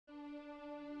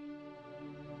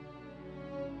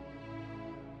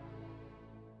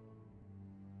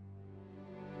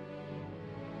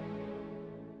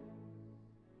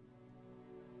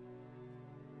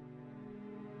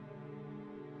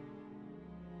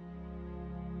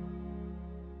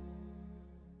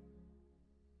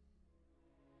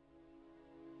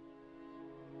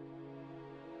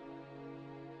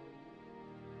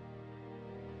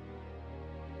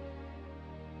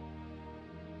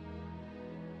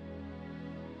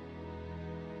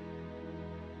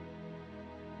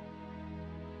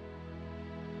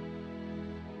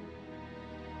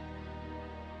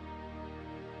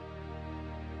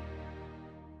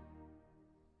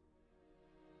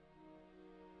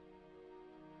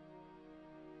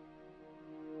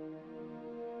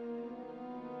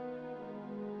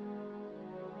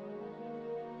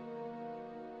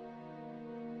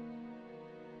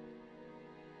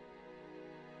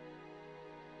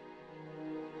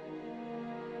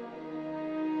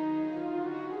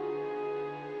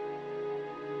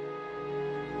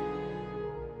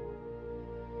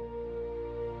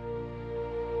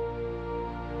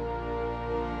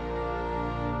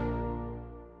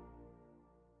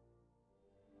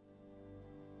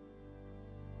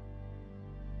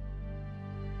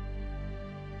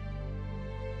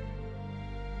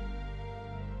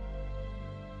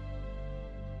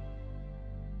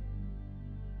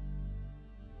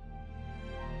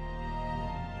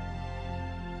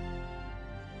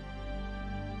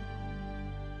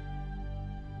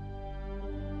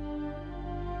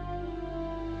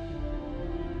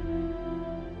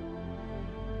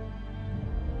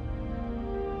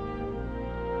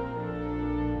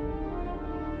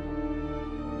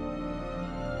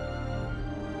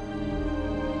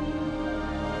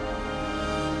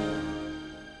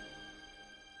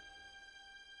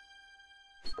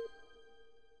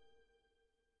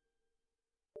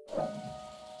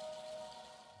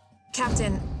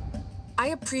Captain, I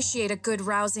appreciate a good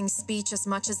rousing speech as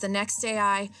much as the next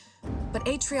AI, but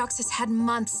Atriox has had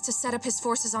months to set up his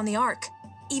forces on the Ark.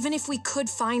 Even if we could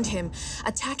find him,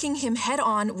 attacking him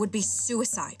head-on would be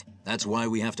suicide. That's why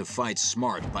we have to fight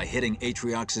smart by hitting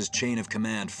Atriox's chain of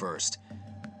command first.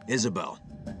 Isabel,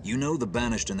 you know the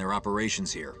Banished and their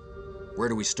operations here. Where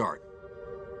do we start?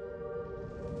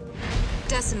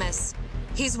 Decimus.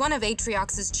 He's one of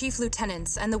Atriox's chief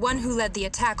lieutenants and the one who led the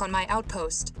attack on my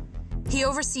outpost. He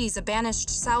oversees a Banished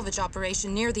salvage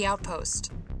operation near the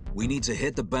outpost. We need to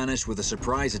hit the Banished with a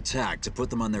surprise attack to put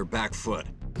them on their back foot.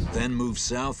 Then move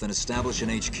south and establish an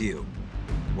HQ.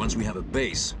 Once we have a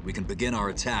base, we can begin our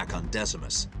attack on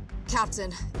Decimus.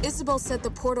 Captain, Isabel said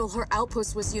the portal her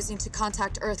outpost was using to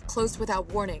contact Earth closed without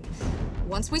warning.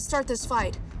 Once we start this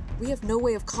fight, we have no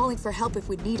way of calling for help if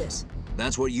we need it.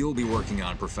 That's what you'll be working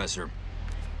on, Professor.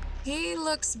 He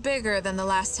looks bigger than the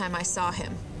last time I saw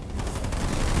him.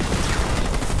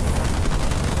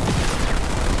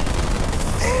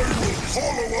 I will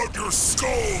hollow out your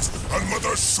skulls and let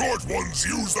the short ones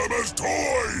use them as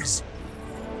toys!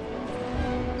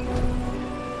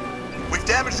 We've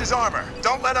damaged his armor.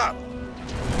 Don't let up.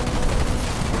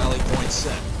 Rally point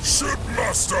set.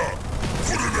 Shipmaster!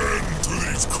 Put an end to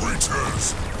these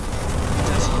creatures!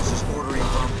 Decimus is ordering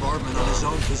bombardment on his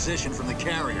own position from the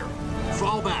carrier.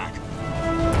 Fall back.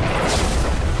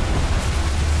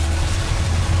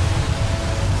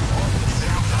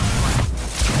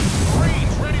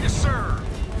 Marines ready to serve.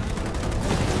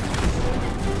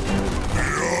 The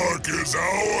Ark is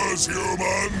ours,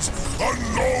 humans, and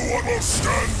no one will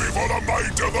stand before the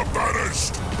might of the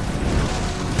Banished!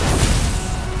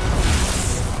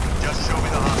 Just show me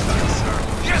the hostiles, sir.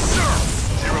 Yes, sir!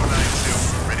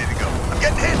 092, ready to go. I'm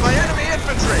getting hit by enemy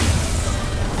infantry!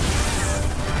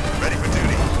 Ready for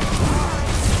duty.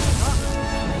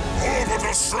 Over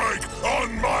to strike on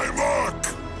my mark!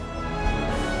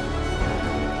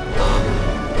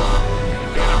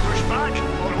 Gotta push back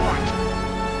or what?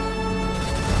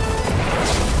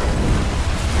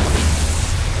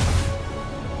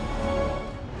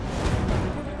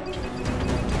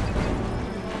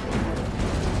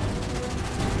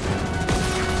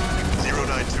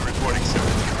 Reporting, sir.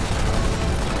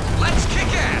 Let's kick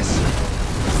ass!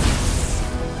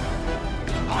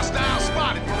 Hostile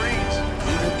spotted, Marines!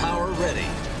 Eagle power ready.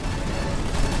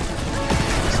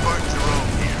 Spartan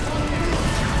Jerome here.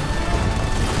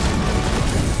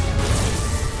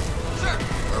 Sir!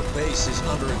 Our base is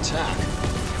under attack.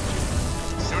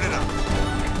 Suit it up.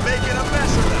 Making a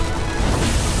mess of them!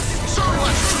 Sir,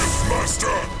 let's...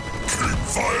 Shipmaster! Keep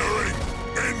firing!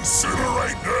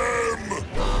 Incinerate them!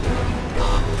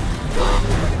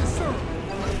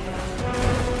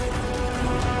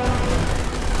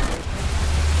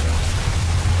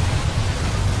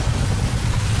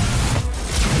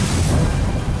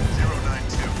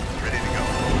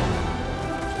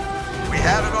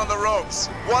 Had it on the ropes.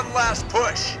 One last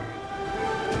push.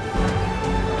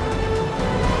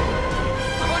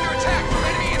 I'm under attack from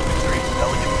enemy infantry.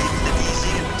 Elegant beating them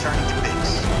easy and returning to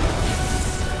base.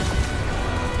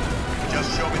 Just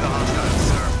show me the hostiles,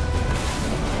 sir.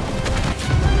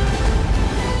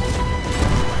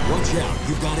 Watch out,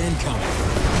 you've got incoming.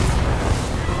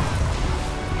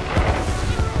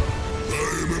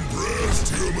 I'm impressed,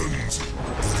 humans.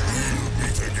 We'll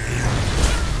meet again.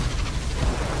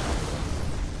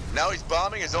 Now he's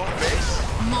bombing his own base?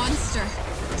 Monster.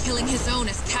 Killing his own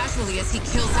as casually as he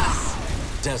kills us.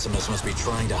 Decimus must be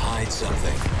trying to hide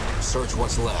something. Search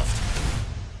what's left.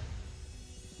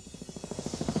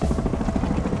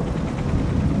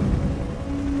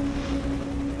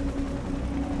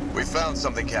 We found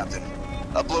something, Captain.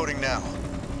 Uploading now.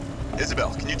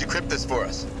 Isabel, can you decrypt this for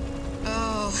us?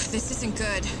 Oh, this isn't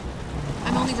good.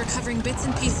 I'm only recovering bits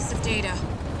and pieces of data,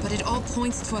 but it all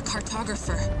points to a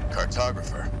cartographer.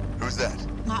 Cartographer? Who's that?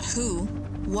 Not who,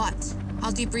 what.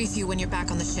 I'll debrief you when you're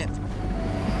back on the ship.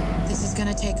 This is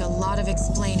gonna take a lot of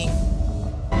explaining.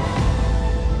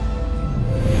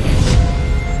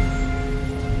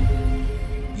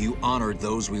 You honored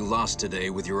those we lost today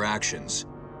with your actions.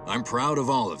 I'm proud of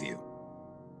all of you.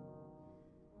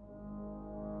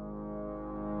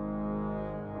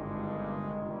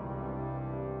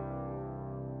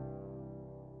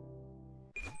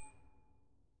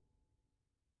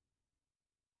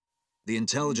 The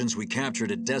intelligence we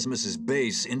captured at Decimus's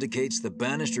base indicates the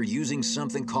Banished are using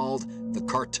something called the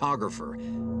Cartographer.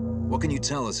 What can you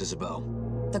tell us, Isabel?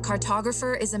 The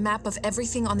Cartographer is a map of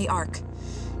everything on the Ark.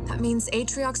 That means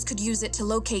Atriox could use it to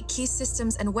locate key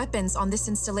systems and weapons on this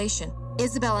installation.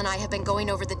 Isabel and I have been going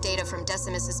over the data from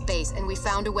Decimus's base, and we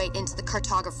found a way into the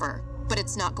Cartographer, but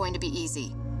it's not going to be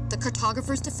easy. The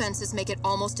cartographer's defenses make it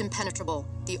almost impenetrable.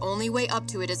 The only way up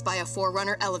to it is by a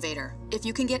Forerunner elevator. If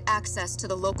you can get access to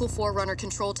the local Forerunner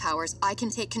control towers, I can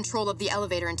take control of the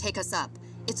elevator and take us up.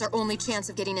 It's our only chance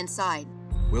of getting inside.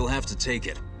 We'll have to take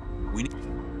it. We need...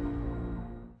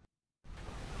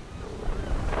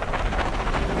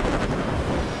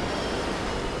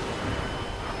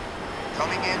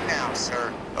 Coming in now,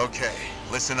 sir. Okay,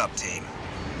 listen up, team.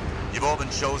 You've all been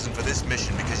chosen for this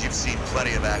mission because you've seen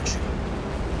plenty of action.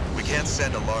 We can't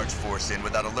send a large force in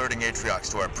without alerting Atriox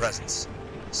to our presence.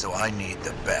 So I need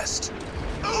the best.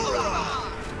 Hoorah!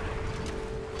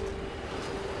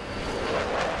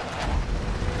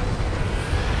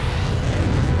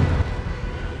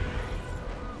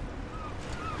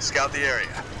 Scout the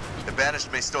area. The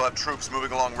Banished may still have troops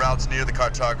moving along routes near the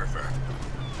cartographer.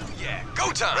 Yeah,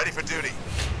 go time! Ready for duty.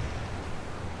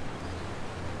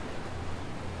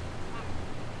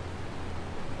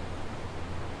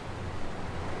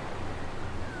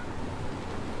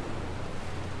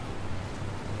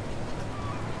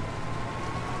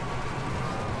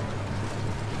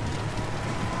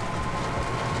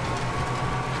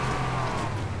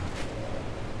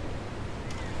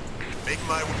 Making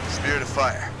my way. Spirit of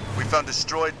Fire. We found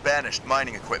destroyed Banished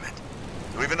mining equipment.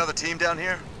 Do we have another team down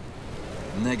here?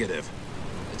 Negative.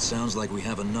 It sounds like we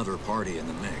have another party in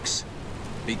the mix.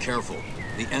 Be careful.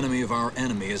 The enemy of our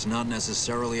enemy is not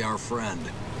necessarily our friend.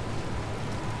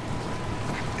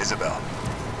 Isabel,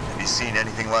 have you seen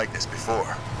anything like this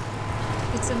before?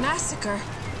 It's a massacre.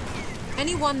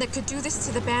 Anyone that could do this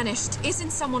to the Banished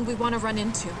isn't someone we want to run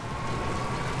into.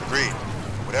 Agreed.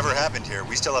 Whatever happened here,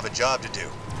 we still have a job to do.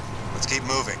 Let's keep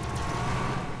moving.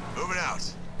 Moving out.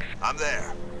 I'm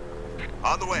there.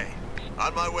 On the way.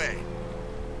 On my way.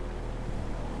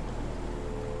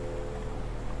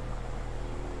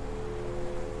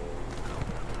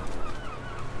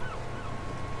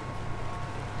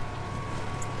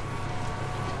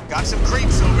 Got some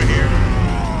creeps over here.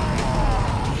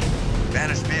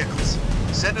 Banished vehicles.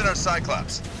 Send in our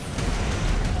Cyclops.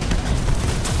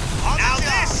 Now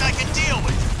this I can deal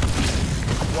with!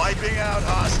 Wiping out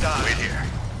hostiles. Wait here.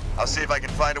 I'll see if I can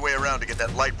find a way around to get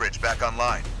that light bridge back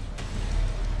online.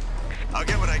 I'll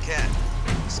get what I can.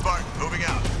 Spartan, moving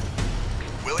out.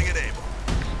 Willing and able.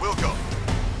 Wilco.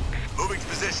 Moving to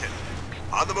position.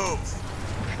 On the move.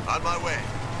 On my way.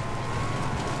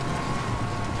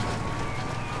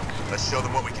 Let's show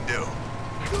them what we can do.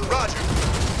 Roger.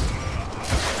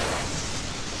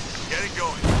 Getting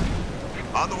going.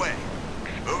 On the way.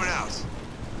 Moving out.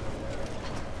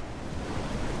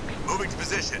 Moving to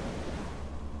position.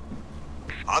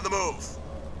 On the move.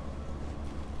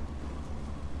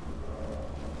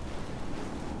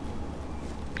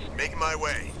 Making my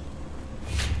way.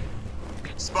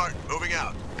 Spartan, moving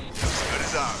out. As good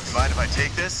as ours. Mind if I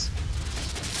take this?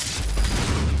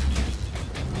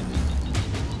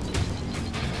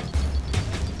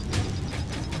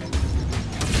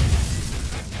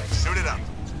 Shoot it up.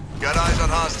 Got eyes on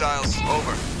hostiles.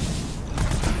 Over.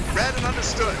 Read and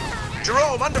understood.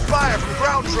 Jerome, under fire from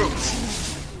ground troops.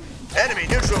 Enemy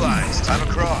neutralized. I'm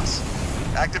across.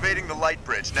 Activating the light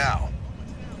bridge now.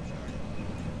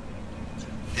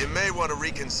 You may want to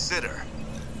reconsider.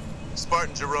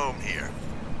 Spartan Jerome here.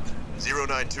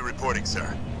 092 reporting,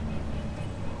 sir.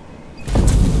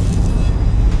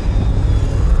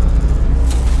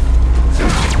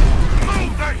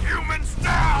 Move the humans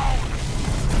down!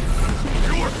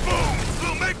 Your bones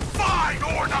will make fine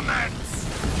ornaments!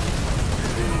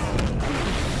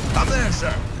 I'm there,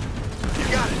 sir. You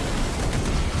got it.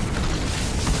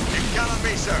 You can count on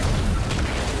me, sir.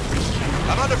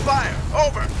 I'm under fire.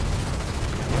 Over.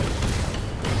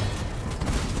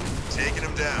 Taking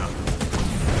him down.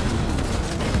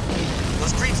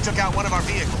 Those creeps took out one of our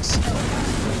vehicles.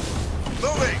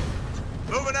 Moving.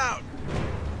 Moving out.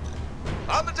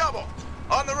 On the double.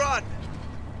 On the run.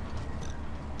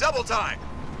 Double time.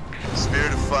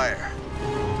 Spirit of Fire.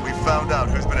 We found out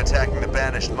who's been attacking the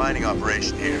Banished mining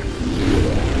operation here.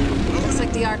 Looks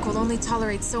like the Ark will only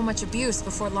tolerate so much abuse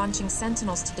before launching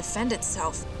Sentinels to defend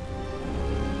itself.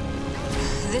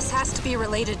 This has to be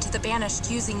related to the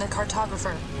Banished using the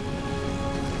cartographer.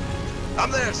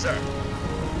 I'm there, sir.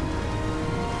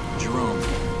 Jerome,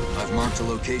 I've marked a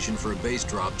location for a base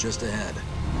drop just ahead.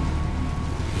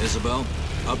 Isabel,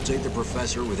 update the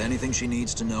professor with anything she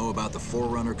needs to know about the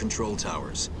Forerunner control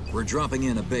towers. We're dropping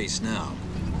in a base now.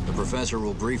 The professor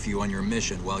will brief you on your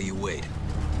mission while you wait.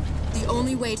 The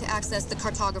only way to access the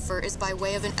cartographer is by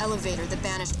way of an elevator the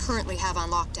Banished currently have on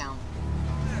lockdown.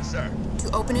 Yes, sir.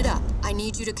 To open it up, I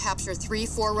need you to capture 3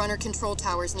 Forerunner control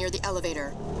towers near the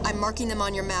elevator. I'm marking them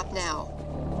on your map now.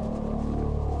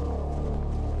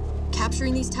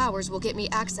 Capturing these towers will get me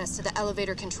access to the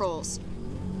elevator controls.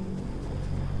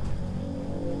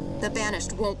 The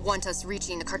Banished won't want us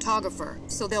reaching the cartographer,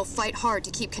 so they'll fight hard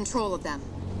to keep control of them.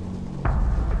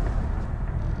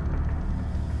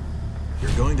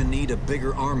 You're going to need a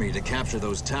bigger army to capture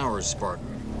those towers, Spartan.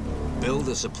 Build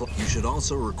a supply. You should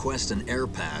also request an air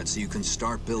pad so you can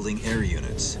start building air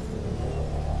units.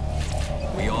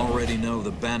 We already know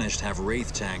the Banished have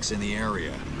Wraith tanks in the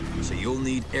area, so you'll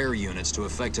need air units to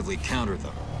effectively counter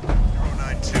them.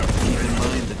 092. Keep in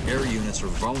mind that air units are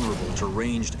vulnerable to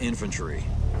ranged infantry,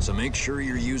 so make sure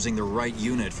you're using the right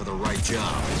unit for the right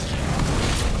job.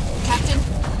 Captain,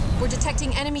 we're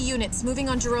detecting enemy units moving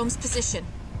on Jerome's position.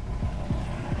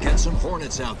 Get some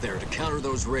Hornets out there to counter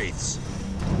those Wraiths.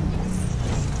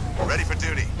 Ready for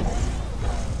duty.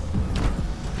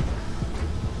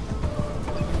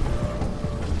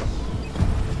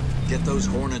 Get those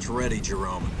Hornets ready,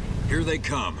 Jerome. Here they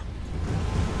come.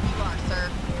 You are,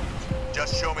 sir.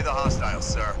 Just show me the hostiles,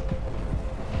 sir.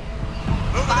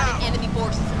 Moving Spotted out. enemy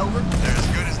forces, over. They're as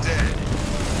good as dead.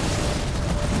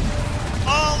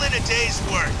 All in a day's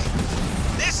work.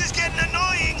 This is getting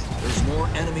annoying. There's more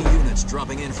enemy units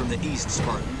dropping in from the east,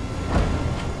 Spartan.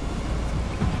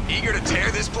 Eager to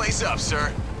tear this place up,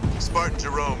 sir. Spartan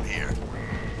Jerome here.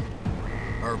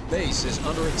 Our base is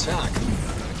under attack.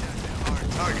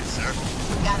 Hard target, sir.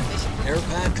 Got a mission. Air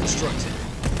pad constructed.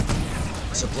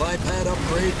 Supply pad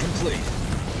upgrade complete.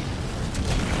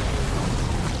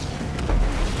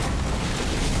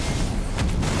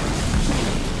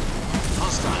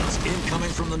 Hostiles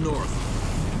incoming from the north.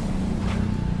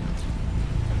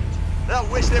 They'll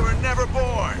wish they were never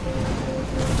born.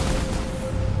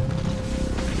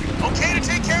 Okay to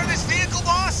take care of this vehicle,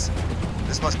 boss?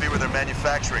 This must be where they're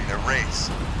manufacturing their Wraiths.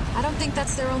 I don't think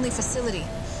that's their only facility.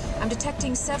 I'm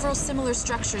detecting several similar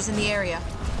structures in the area.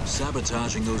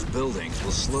 Sabotaging those buildings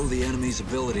will slow the enemy's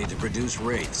ability to produce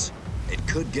Wraiths. It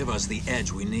could give us the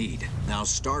edge we need. Now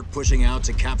start pushing out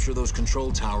to capture those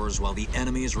control towers while the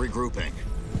enemy is regrouping.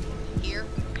 Here.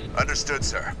 Understood,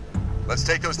 sir. Let's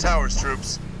take those towers,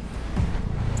 troops.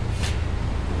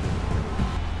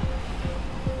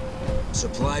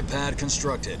 Supply pad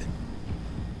constructed.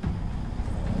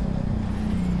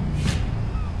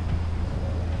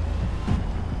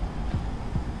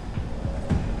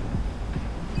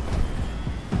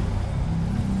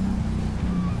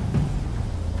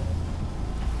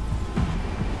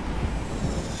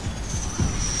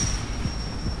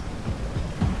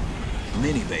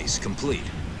 Mini base complete.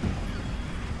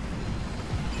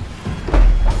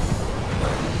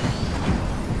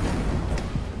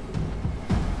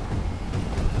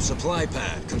 Supply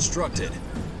pad constructed.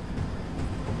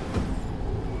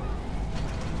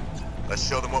 Let's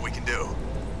show them what we can do.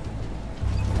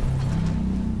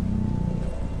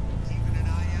 Keeping an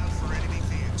eye out for enemy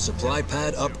vehicles. Supply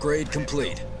pad upgrade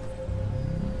complete.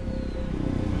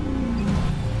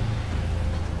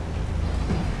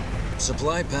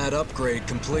 Supply pad upgrade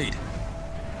complete.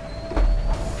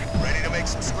 Ready to make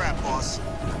some scrap, boss.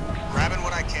 Grabbing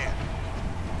what I can.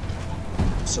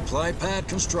 Supply pad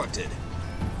constructed.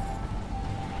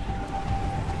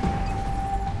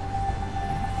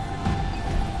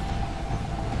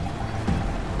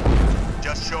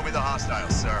 Just show me the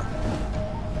hostiles, sir.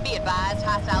 Be advised,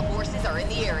 hostile forces are in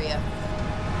the area.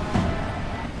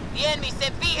 The enemy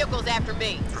sent vehicles after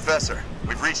me. Professor,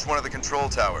 we've reached one of the control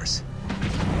towers.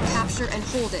 Capture and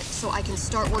hold it so I can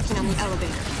start working on the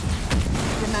elevator.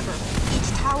 Remember, each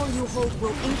tower you hold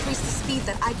will increase the speed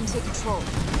that I can take control.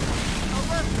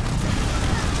 Over.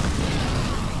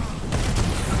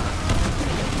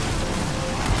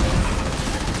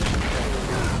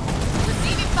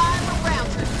 Receiving fire from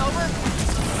ground troops, over.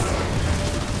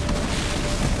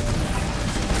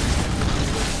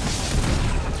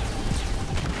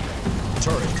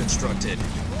 Turret constructed.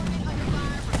 Orbiting under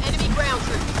fire from enemy ground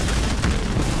troops.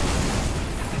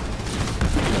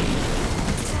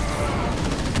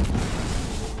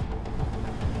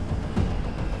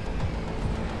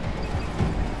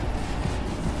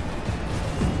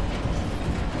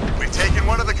 We've taken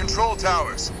one of the control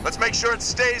towers. Let's make sure it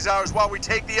stays ours while we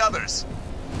take the others.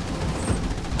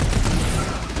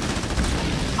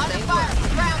 Under fire from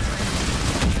ground troops.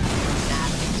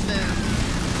 Nice and smooth.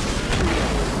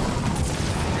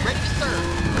 Ready to serve.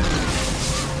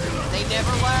 They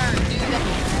never learn, do they?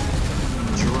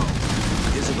 Jerome,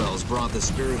 Isabel's brought the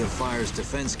Spirit of Fire's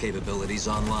defense capabilities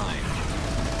online.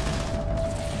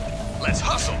 Let's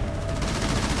hustle.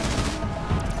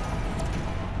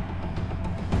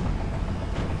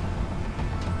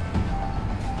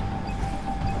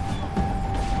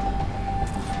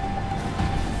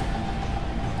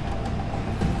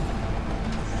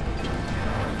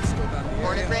 Let's go back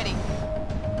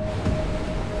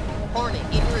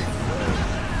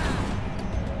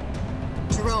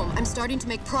I'm starting to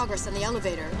make progress on the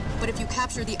elevator, but if you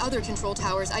capture the other control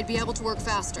towers, I'd be able to work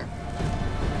faster.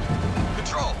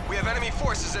 Control, we have enemy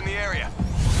forces in the area.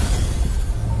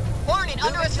 Hornet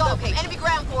under assault from enemy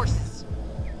ground forces.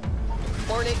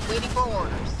 Hornet waiting for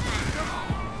orders.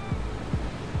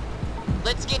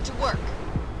 Let's get to work.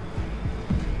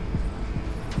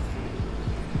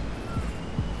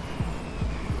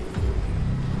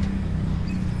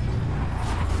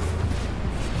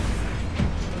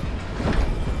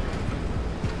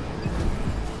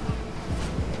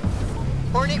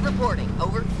 Hornet reporting,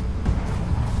 over.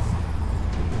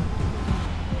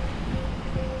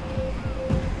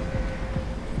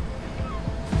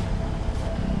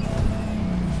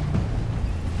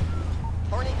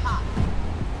 Hornet hot.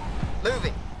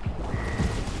 Moving.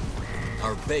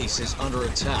 Our base is under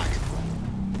attack.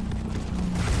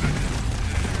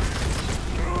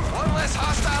 One less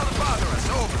hostile to bother us,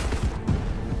 over.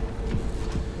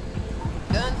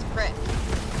 Guns prepped.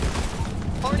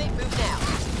 Hornet move now.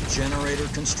 Generator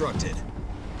constructed.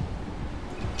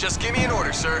 Just give me an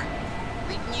order, sir.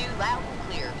 Reading you loud and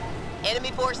clear.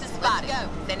 Enemy forces spotted. Let's go.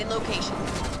 Sending location.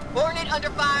 Hornet under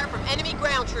fire from enemy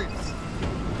ground troops.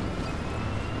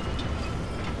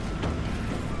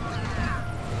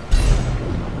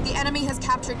 The enemy has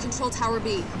captured Control Tower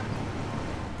B.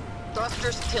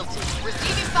 Thrusters tilted.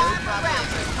 Receiving fire from ground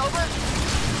troops. Over.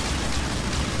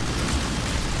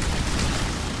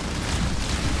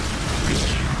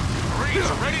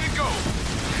 Marines are ready to go.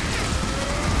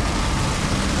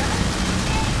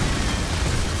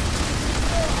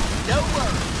 No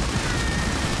worries.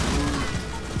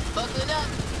 Buckling up.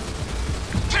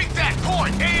 Take that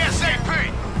point, ASAP!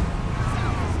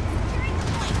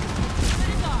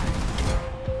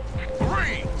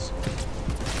 Marines!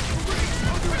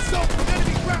 Under assault from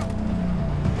enemy ground!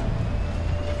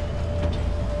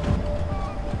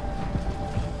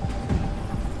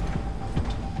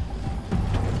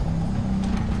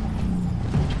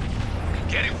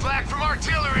 Getting flak from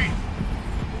artillery!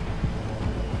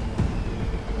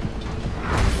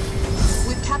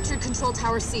 We've captured Control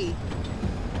Tower C.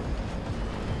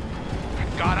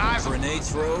 Got eyes on... Grenade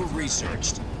throw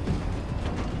researched.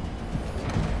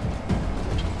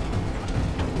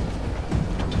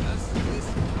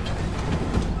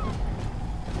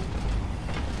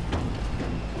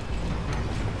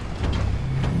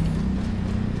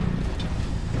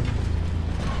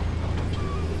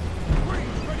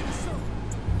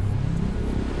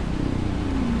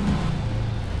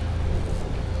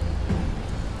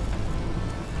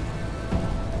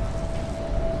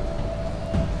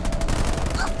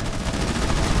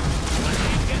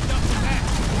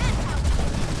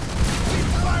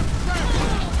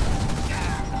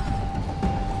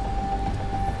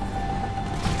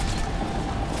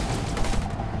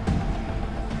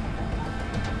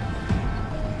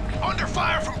 Under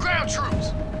fire from ground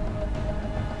troops!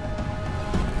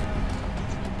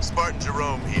 Spartan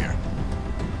Jerome here.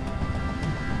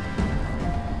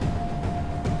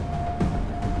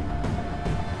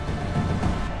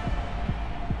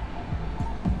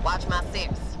 Watch my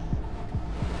six.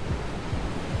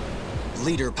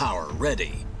 Leader power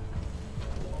ready.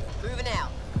 Moving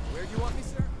out. Where do you want me,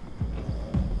 sir?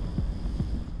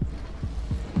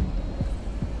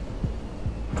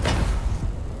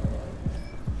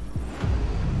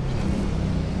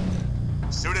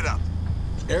 Suit it up.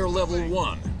 Air level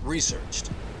 1 researched.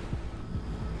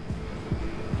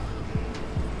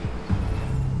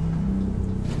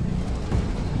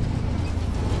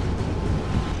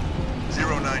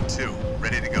 .092,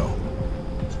 ready to go.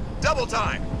 Double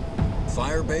time!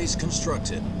 Firebase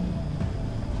constructed.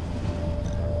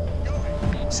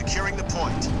 Securing the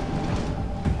point.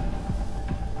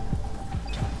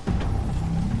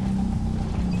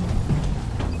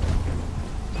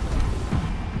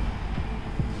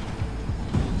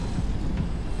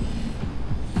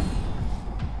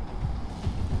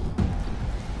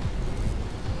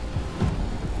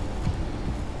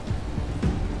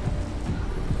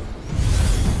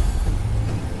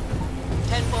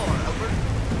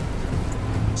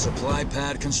 Supply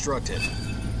pad constructed.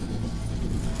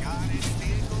 Got any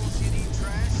vehicles you need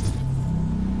trashed?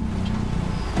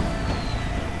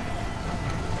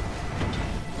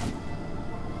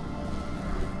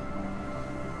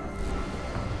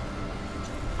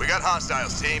 We got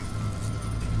hostiles, team.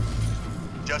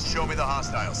 Just show me the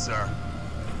hostiles, sir.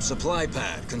 Supply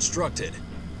pad constructed.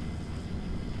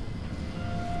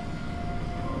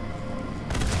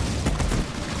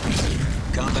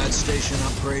 Combat station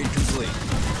upgrade complete.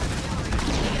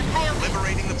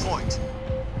 Liberating the point.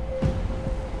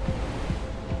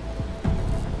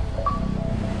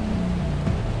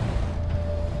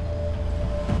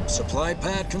 Supply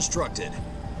pad constructed.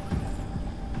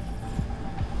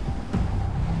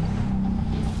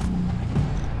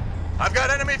 I've got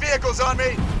enemy vehicles on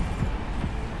me!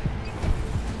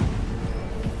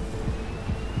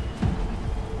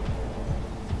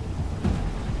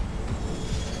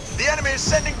 The enemy is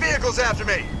sending vehicles after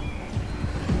me!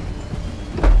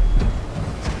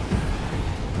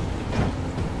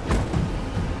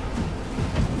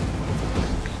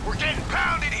 We're getting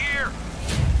pounded here!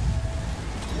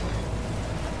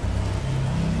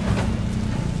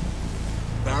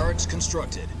 Barracks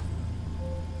constructed.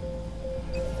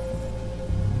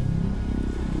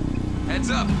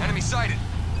 Heads up, enemy sighted.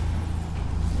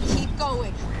 Keep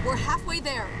going. We're halfway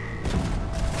there.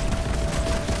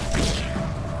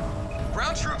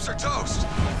 Ground troops are toast.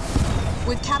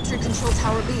 We've captured Control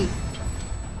Tower B.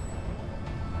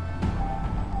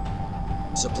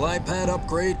 Supply pad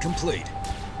upgrade complete.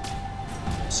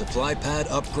 Supply pad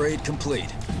upgrade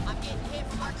complete. I'm getting hit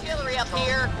from artillery up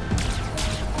here.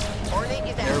 Hornet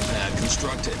is Air out. pad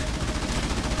constructed.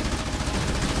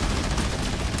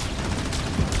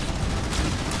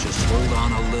 Just hold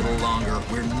on a little longer.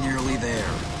 We're nearly there.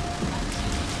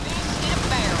 Fish in a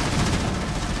barrel.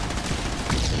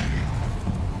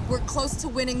 We're close to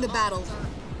winning the battle.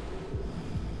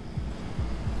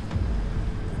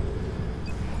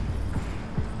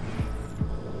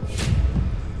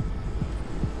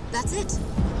 That's it.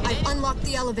 I've unlocked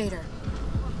the elevator.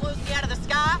 Blows me out of the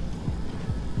sky.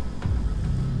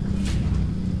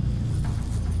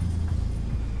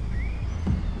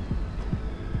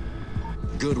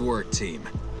 Good work, team.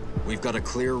 We've got a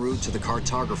clear route to the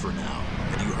cartographer now,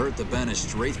 and you hurt the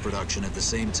banished Wraith production at the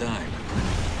same time.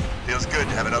 Feels good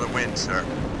to have another win, sir.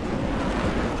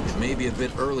 It may be a bit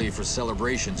early for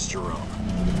celebrations, Jerome.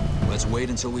 Let's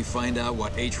wait until we find out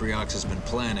what Atriox has been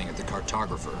planning at the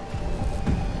cartographer.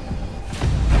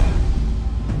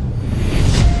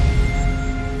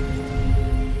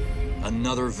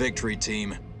 Another victory,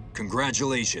 team.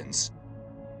 Congratulations.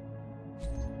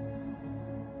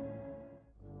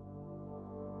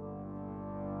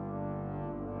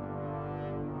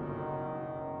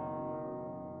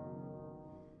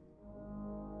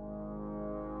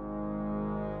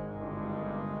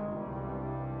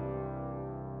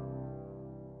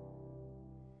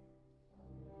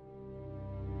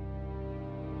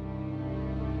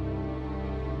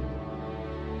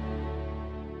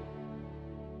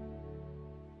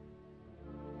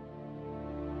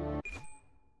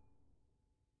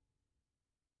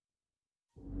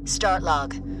 Start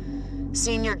log.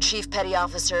 Senior Chief Petty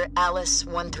Officer Alice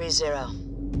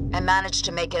 130. I managed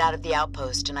to make it out of the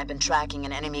outpost, and I've been tracking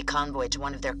an enemy convoy to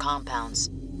one of their compounds.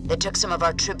 They took some of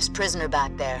our troops prisoner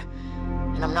back there,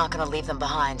 and I'm not gonna leave them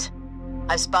behind.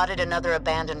 I've spotted another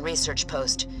abandoned research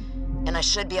post, and I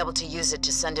should be able to use it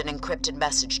to send an encrypted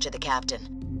message to the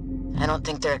captain. I don't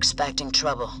think they're expecting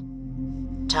trouble.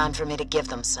 Time for me to give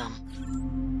them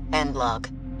some. End log.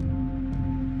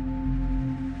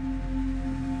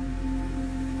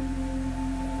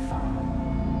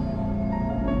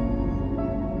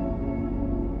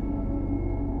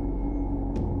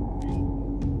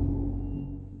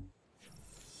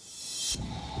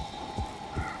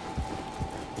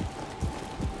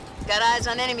 Got eyes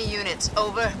on enemy units,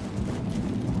 over.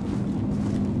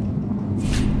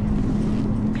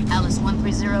 Alice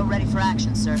 130, ready for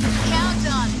action, sir. Count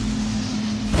on.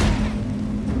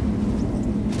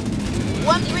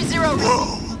 130.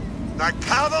 Whoa! The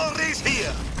cavalry's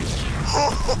here!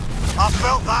 I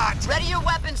felt that! Ready your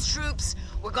weapons, troops.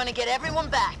 We're gonna get everyone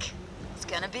back. It's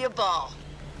gonna be a ball.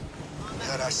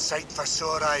 You're a sight for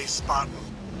sore eyes, Spartan.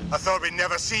 I thought we'd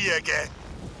never see you again.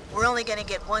 We're only gonna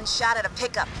get one shot at a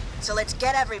pickup, so let's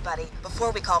get everybody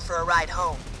before we call for a ride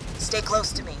home. Stay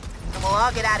close to me, and we'll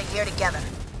all get out of here together.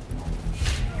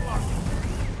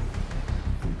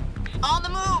 On the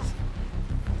move!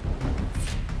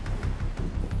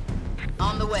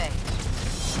 On the way.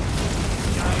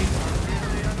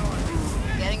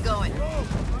 Getting going.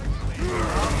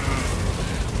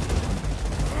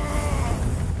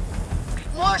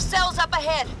 More cells up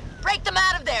ahead! Break them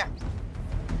out of there!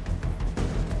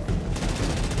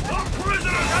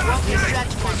 Prisoners have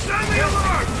escaped! Stand the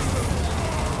alert!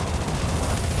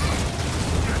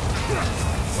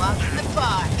 Walking the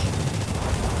park.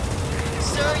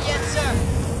 Sir, yes, sir.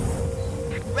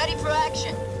 Ready for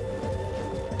action.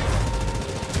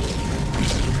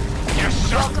 Yes,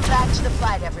 sir! Welcome back to the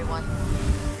fight, everyone.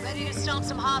 Ready to stomp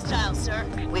some hostiles, sir?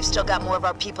 We've still got more of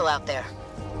our people out there.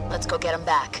 Let's go get them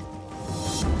back.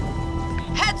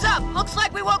 Heads up! Looks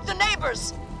like we woke the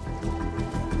neighbors!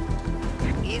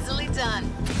 Easily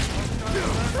done.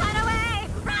 Run away!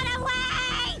 Run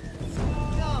away!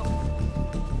 Go!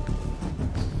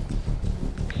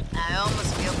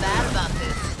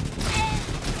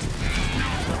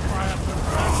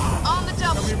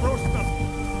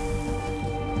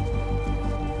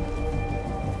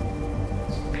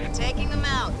 Taking them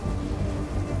out.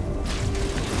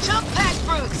 Jump pack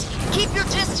brutes! Keep your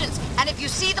distance, and if you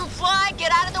see them fly,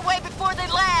 get out of the way before they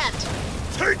land!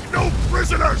 Take no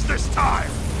prisoners this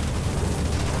time!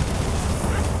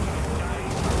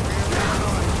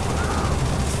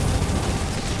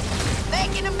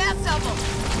 Making a mess of them!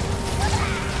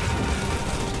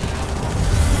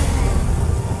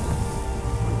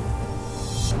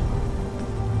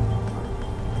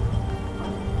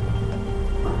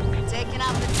 Taking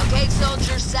out the... Okay,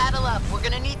 soldiers, saddle up. We're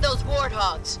gonna need those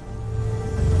warthogs.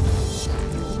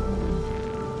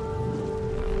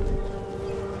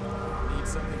 Need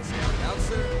something scouted out,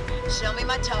 sir? Show me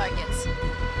my targets.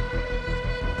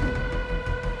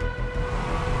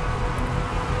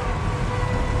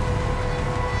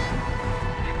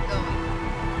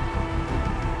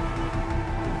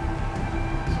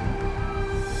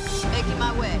 Making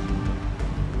my way.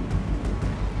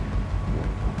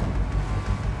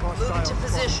 Move into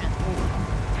position.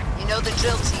 You know the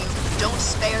drill, team. Don't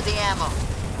spare the ammo.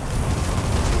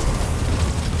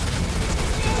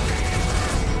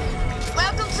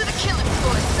 Welcome to the killing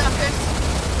floor, suckers.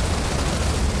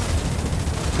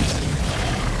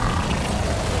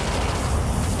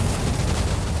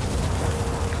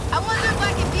 I wonder if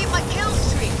I can beat my kill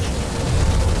streak.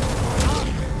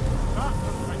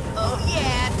 Oh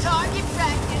yeah, target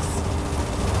practice.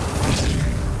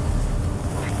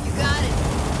 You got it.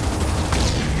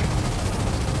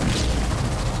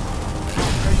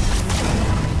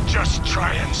 Just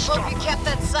try and Hope you kept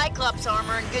that Cyclops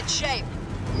armor in good shape.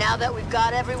 Now that we've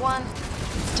got everyone,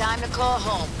 it's time to call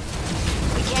home.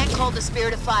 We can't call the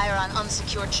Spirit of Fire on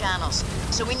unsecured channels,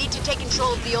 so we need to take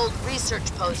control of the old research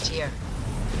post here.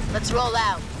 Let's roll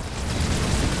out.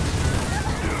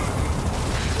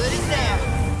 Good as there.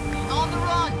 On the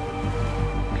run.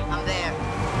 I'm there.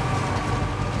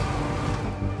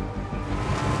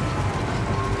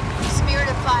 Spirit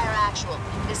of Fire Actual.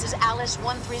 This is Alice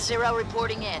 130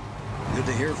 reporting in. Good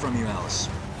to hear from you, Alice.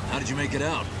 How did you make it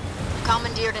out?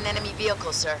 Commandeered an enemy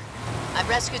vehicle, sir. I've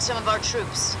rescued some of our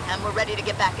troops, and we're ready to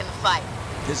get back in the fight.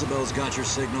 Isabel's got your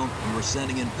signal, and we're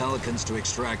sending in Pelicans to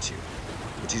extract you.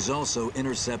 But she's also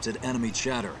intercepted enemy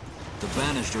chatter. The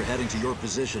Banished are heading to your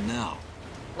position now.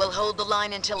 We'll hold the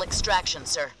line until extraction,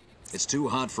 sir. It's too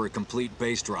hot for a complete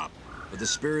base drop, but the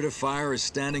Spirit of Fire is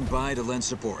standing by to lend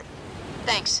support.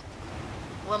 Thanks.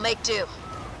 We'll make do.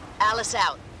 Alice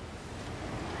out.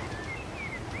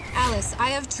 Alice,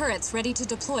 I have turrets ready to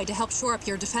deploy to help shore up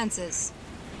your defenses.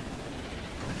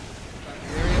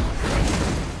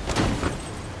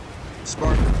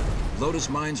 Spartan, Lotus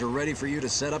mines are ready for you to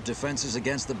set up defenses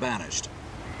against the Banished.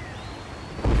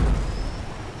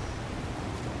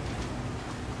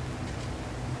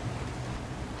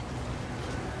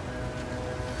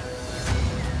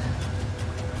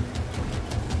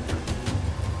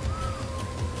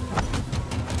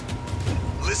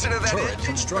 Listen to that Turret engine.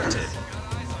 constructed.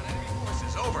 Got eyes on enemy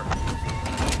forces. Over.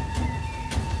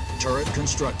 Turret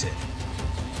constructed.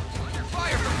 Under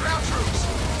fire from ground troops.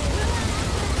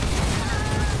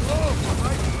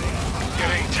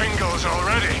 Getting tingles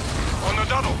already. On the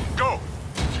double, go!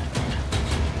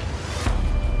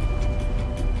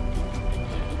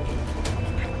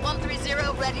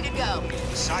 Ready to go.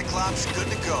 Cyclops, good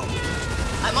to go.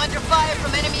 I'm under fire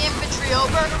from enemy infantry,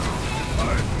 over.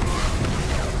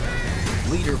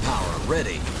 Leader power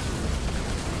ready.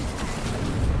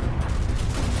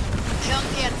 Come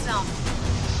get some.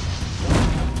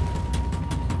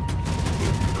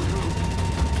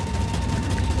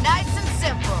 Nice and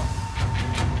simple.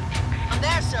 I'm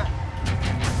there, sir.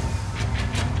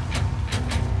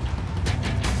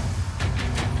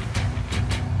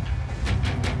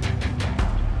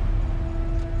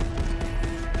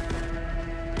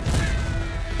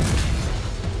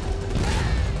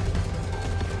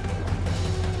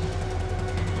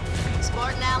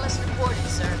 Spartan Alice reported,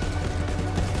 sir.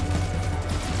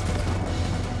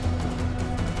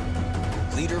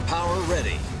 Leader power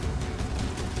ready.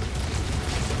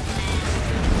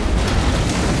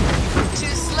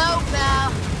 Too slow,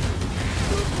 pal.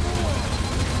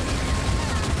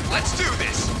 Let's do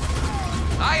this.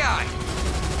 Aye, aye.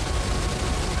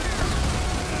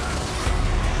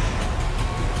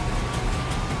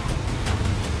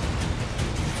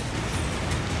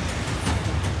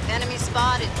 Enemy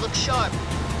spotted. Look sharp.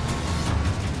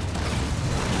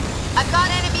 I've got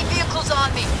enemy vehicles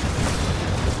on me.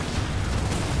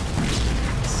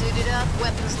 Suited up,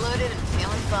 weapons loaded, and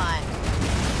feeling fine.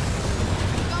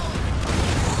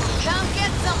 Come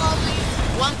get some, Oblies.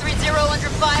 130 under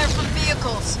fire from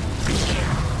vehicles.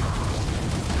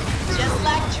 Just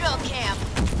like drill camp.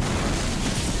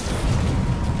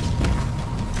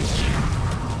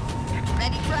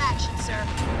 Ready for action.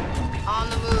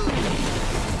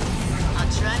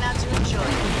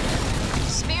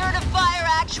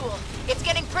 Actual, it's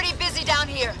getting pretty busy down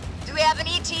here. Do we have an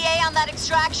ETA on that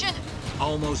extraction?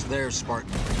 Almost there, Spartan.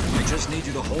 I just need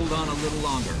you to hold on a little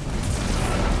longer.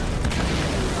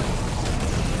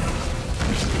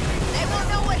 They won't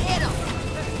know what hit them.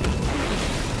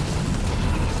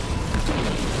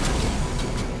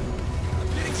 I'm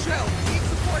getting shelled. Need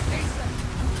support ASAP.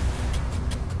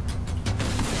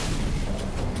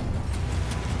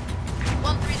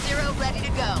 Ready to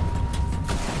go.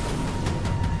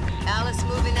 Alice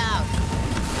moving out.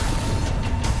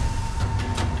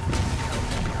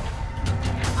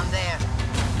 I'm there.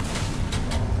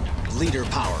 Leader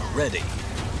power ready.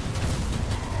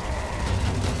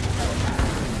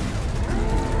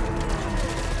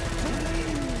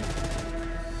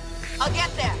 I'll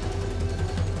get there.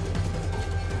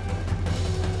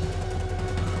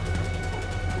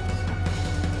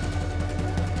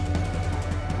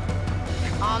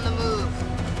 On the move.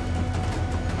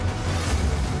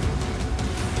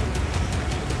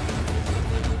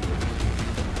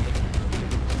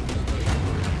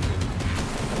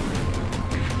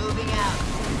 Moving out.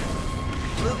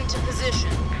 Moving to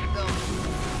position. Go.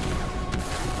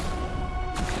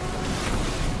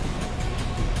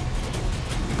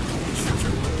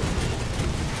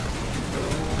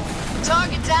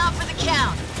 Target down for the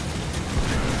count.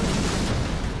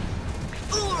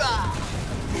 Hoorah!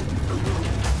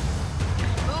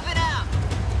 Moving out.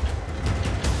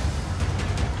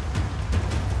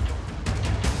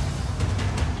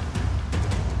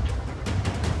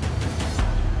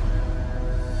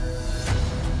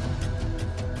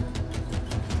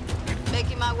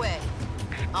 Making my way.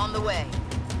 On the way.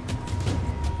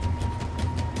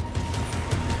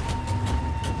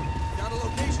 Got a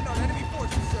location on enemy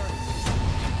forces, sir.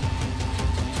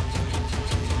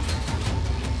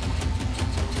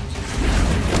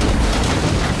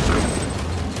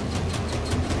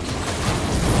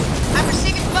 I'm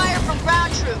receiving fire from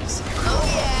ground troops. Oh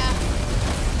yeah.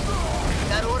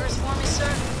 Got orders for me,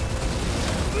 sir?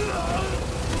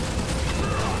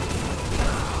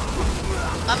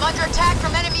 I'm under attack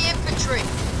from enemy infantry.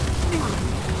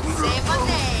 Say my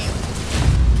name.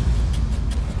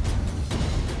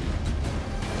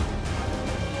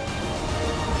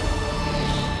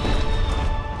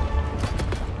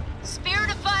 Spirit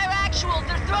of fire actual.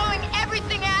 They're throwing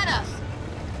everything at us.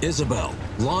 Isabel,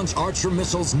 launch Archer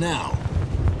missiles now.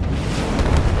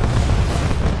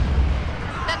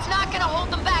 That's not gonna hold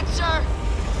them back, sir.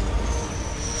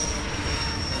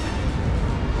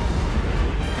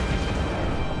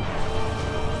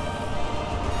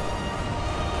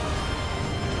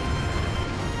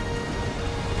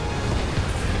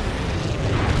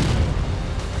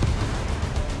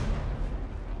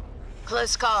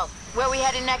 Close call. Where are we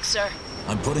heading next, sir?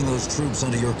 I'm putting those troops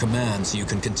under your command so you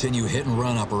can continue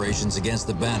hit-and-run operations against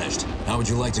the Banished. How would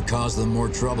you like to cause them more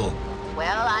trouble?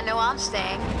 Well, I know I'm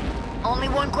staying. Only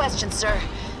one question, sir.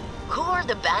 Who are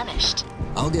the Banished?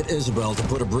 I'll get Isabel to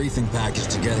put a briefing package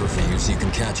together for you so you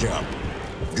can catch up.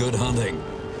 Good hunting.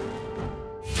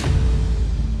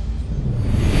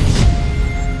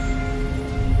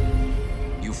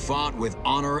 You fought with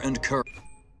honor and courage.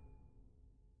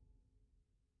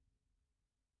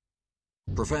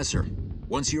 Professor,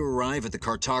 once you arrive at the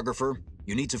cartographer,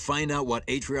 you need to find out what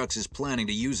Atriox is planning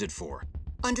to use it for.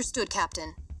 Understood,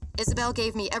 Captain. Isabel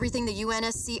gave me everything the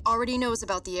UNSC already knows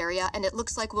about the area, and it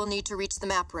looks like we'll need to reach the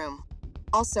map room.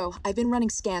 Also, I've been running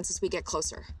scans as we get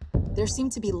closer. There seem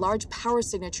to be large power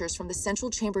signatures from the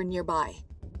central chamber nearby.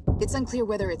 It's unclear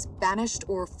whether it's Banished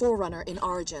or Forerunner in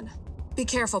origin. Be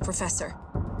careful, Professor.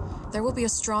 There will be a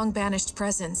strong Banished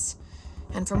presence.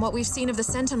 And from what we've seen of the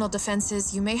Sentinel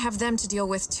defenses, you may have them to deal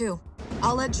with too.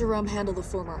 I'll let Jerome handle the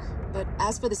former, but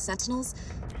as for the Sentinels...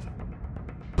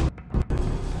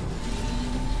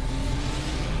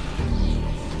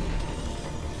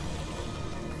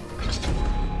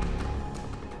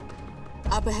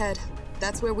 Up ahead.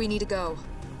 That's where we need to go.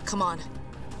 Come on.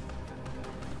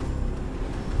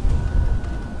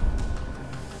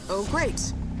 Oh,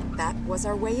 great. That was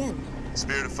our way in.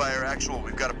 Spirit of Fire Actual,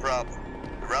 we've got a problem.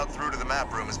 The route through to the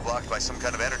map room is blocked by some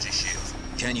kind of energy shield.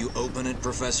 Can you open it,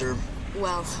 Professor?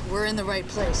 Well, we're in the right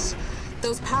place.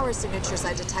 Those power signatures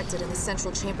I detected in the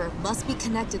central chamber must be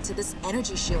connected to this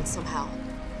energy shield somehow.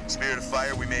 Spirit of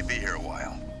Fire, we may be here a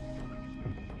while.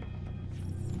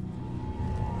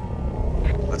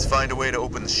 Let's find a way to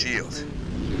open the shield.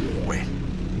 Wait,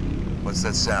 what's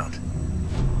that sound?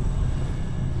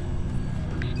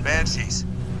 Banshees!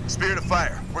 Spirit of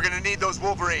Fire, we're gonna need those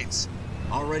Wolverines.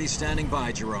 Already standing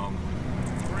by, Jerome.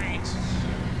 Great.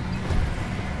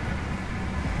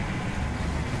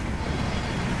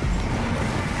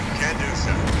 Can do,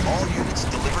 sir. All units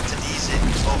delivered to ease in.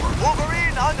 Over.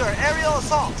 Wolverine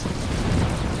assault!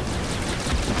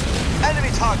 Enemy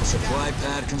target! Supply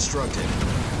pad constructed.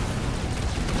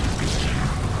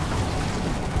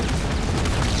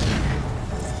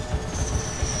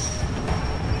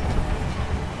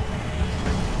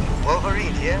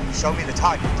 Wolverine here. Show me the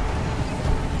target.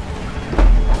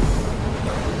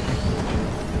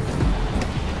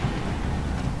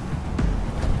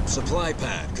 Supply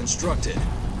pad constructed.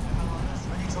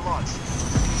 Ready to launch.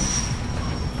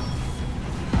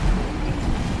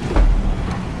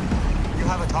 You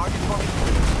have a target for me?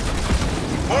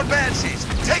 More Banshees!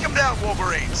 Take them down,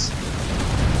 Wolverines!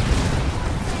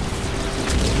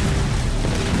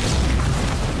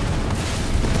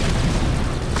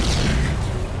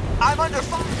 I'm under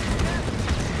fire!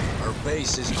 Our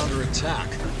base is under attack.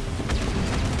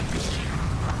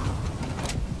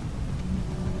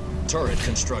 Turret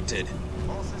constructed.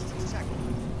 All systems checked.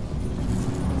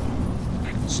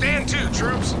 Stand to,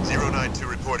 troops. 092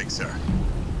 reporting, sir.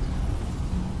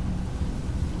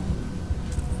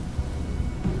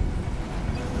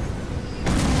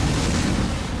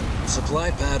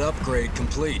 Supply pad upgrade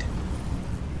complete.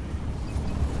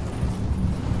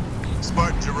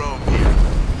 Spartan Jerome here.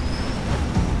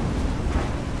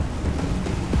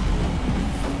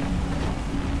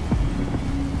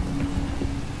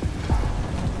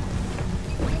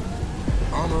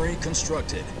 Armory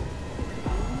constructed.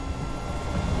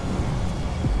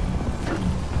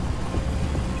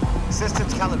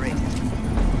 Systems calibrated.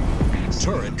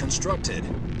 Turret constructed.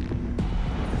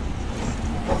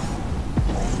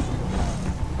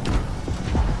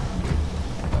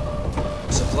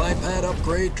 Supply pad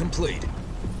upgrade complete.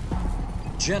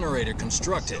 Generator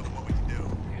constructed. What we can do.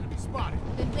 Enemy spotted.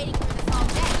 Been waiting for this all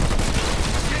day.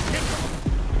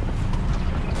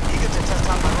 Eager to test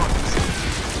out my rockets.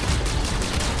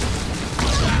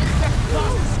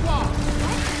 Squad.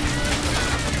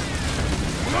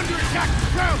 We're under attack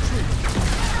from ground troops.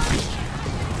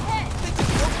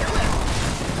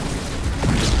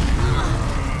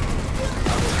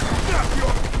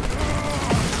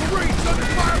 Marines under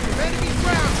fire from enemy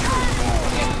ground troops.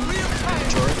 In real time.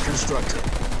 Turret constructed.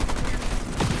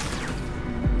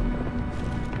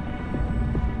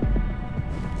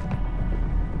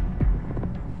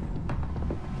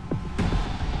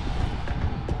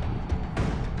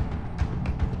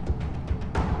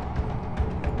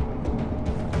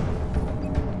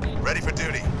 Ready for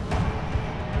duty.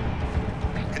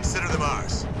 Consider them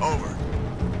ours. Over.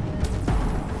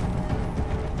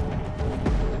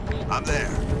 I'm there.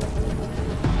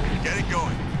 Get it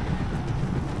going.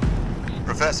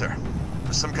 Professor,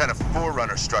 there's some kind of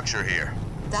forerunner structure here.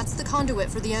 That's the conduit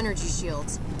for the energy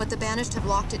shields, but the Banished have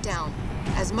locked it down.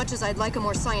 As much as I'd like a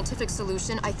more scientific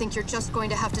solution, I think you're just going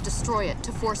to have to destroy it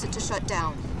to force it to shut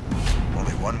down.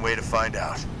 Only one way to find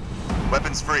out.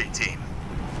 Weapons free, team.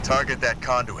 Target that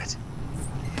conduit.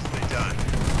 Easily done.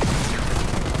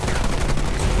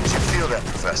 Did you feel that,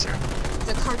 Professor?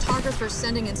 The cartographer's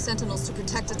sending in sentinels to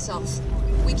protect itself.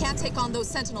 We can't take on those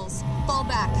sentinels. Fall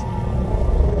back.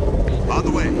 On the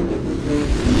way.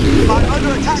 I'm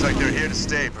under attack! Looks like they're here to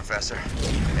stay, Professor.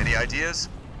 Any ideas?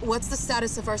 What's the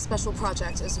status of our special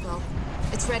project, Isabel?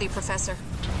 It's ready, Professor.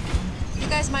 You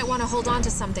guys might want to hold on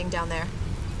to something down there.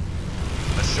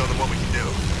 Let's show them what we can do.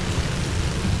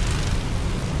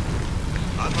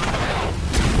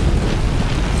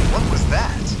 What was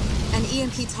that? An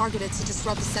EMP targeted to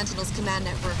disrupt the Sentinel's command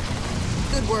network.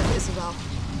 Good work, Isabel.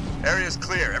 Area's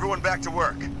clear. Everyone back to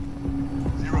work.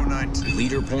 092.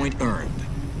 Leader point earned.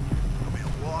 It'll be a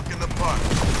walk in the park.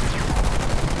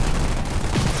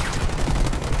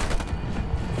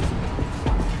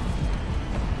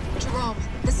 Jerome,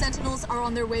 the Sentinels are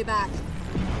on their way back.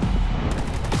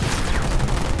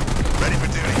 Ready for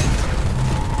duty.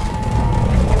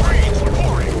 Marines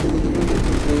reporting.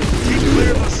 Keep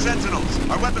clear of those sentinels.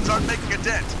 Our weapons aren't making a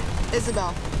dent.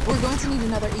 Isabel, we're going to need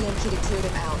another EMP to clear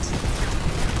them out.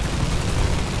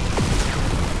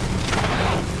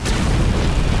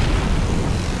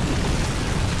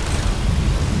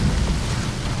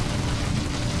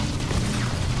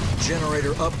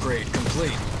 Generator upgrade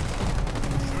complete.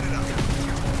 Shoot it up.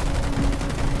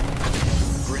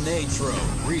 Grenade throw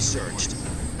researched.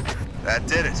 That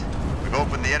did it. We've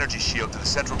opened the energy shield to the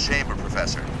central chamber,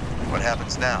 Professor. What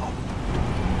happens now?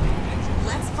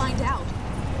 Let's find out.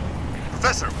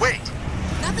 Professor, wait!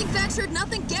 Nothing ventured,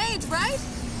 nothing gained, right?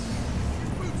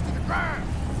 Boots to the ground.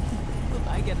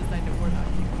 I get assigned to Warthog.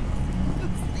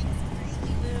 Those things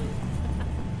freaky move.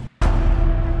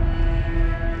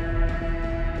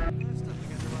 Last time I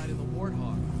got to ride in the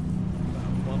Warthog. About a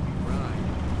bumpy ride.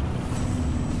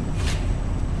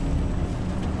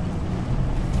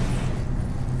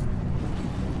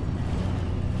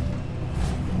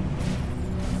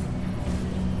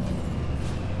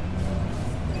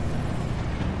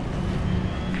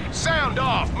 Sound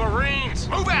off, Marines!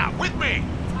 Move out with me!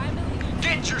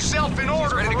 Get yourself in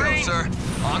order, Ready Marines! to go, sir.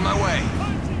 On my way.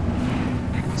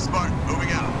 Spartan, moving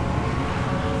out.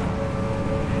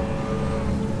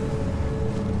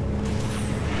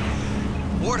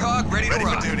 Warthog, ready to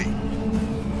rock. Ready for duty.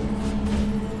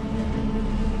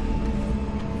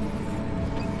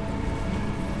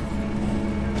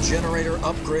 Generator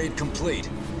upgrade complete.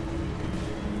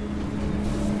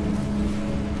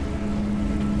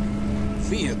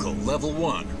 Vehicle level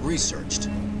 1 researched.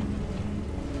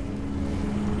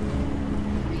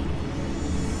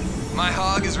 My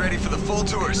hog is ready for the full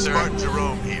tour, sir. Spartan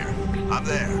Jerome here. I'm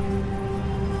there.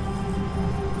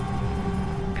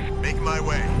 Making my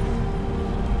way.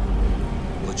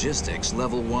 Logistics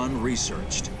level 1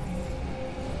 researched.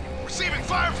 Receiving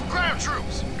fire from ground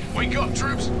troops! Wake up,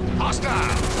 troops!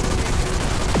 Hostile!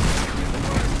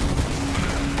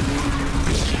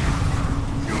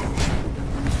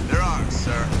 They're ours,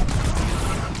 sir.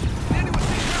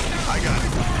 I got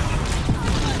it.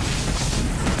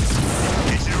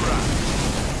 Easy to rock.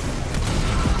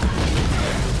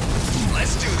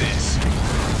 Let's do this.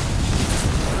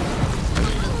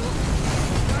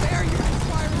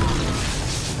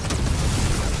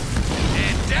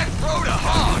 And death row to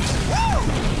hogs! Woo!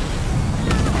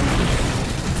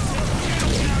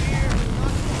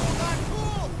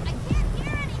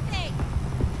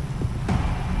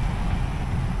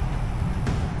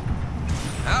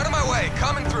 Out of my way,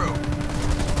 coming through.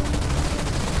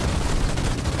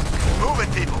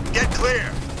 Moving, people. Get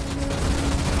clear.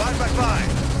 5 by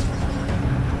 5.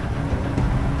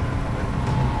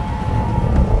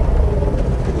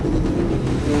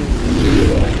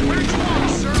 Where you are,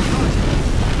 sir?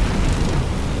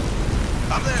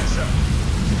 I'm there, sir.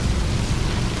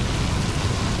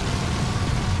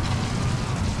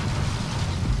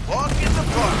 Walk in the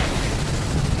park.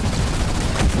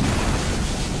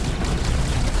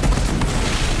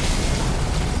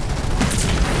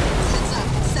 Heads up.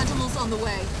 Sentinels on the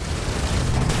way.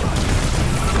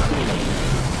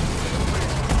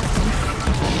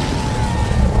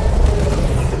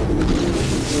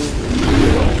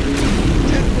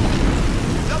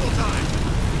 Double time.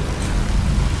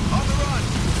 On the run.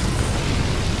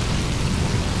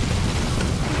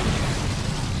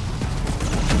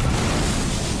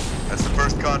 That's the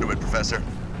first conduit, Professor.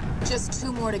 Just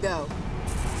 2 more to go.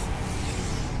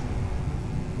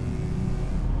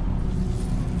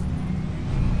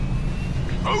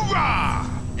 Hoorah!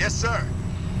 Yes, sir.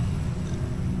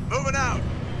 Moving out.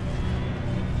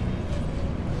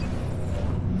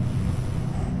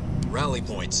 Rally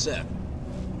point set.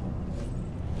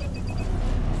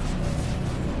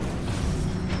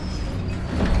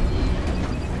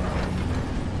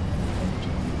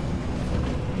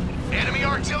 Enemy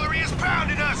artillery is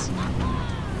pounding us!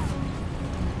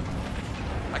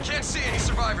 I can't see any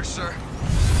survivors, sir.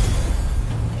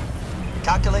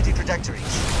 Calculating trajectories.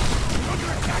 Under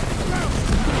attack from ground!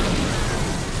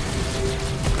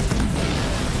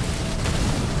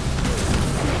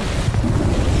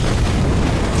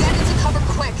 Get into cover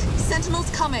quick. Sentinels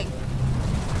coming.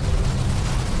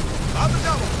 On the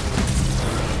double.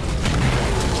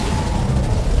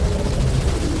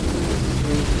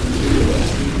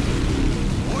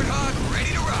 Warthog,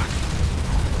 ready to rock.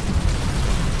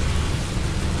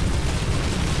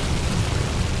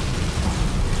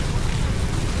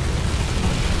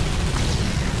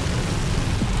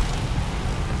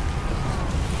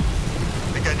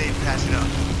 Think I need patching up.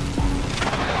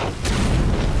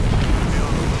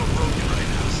 Feeling a little broken right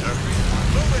now, sir.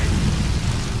 Moving!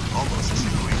 Almost 2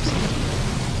 weeks.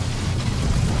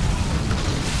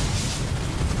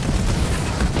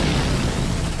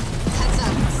 Heads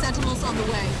up. Sentinels on the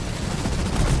way.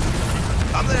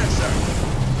 I'm there, sir.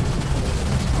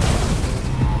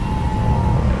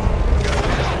 Got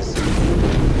patches, sir.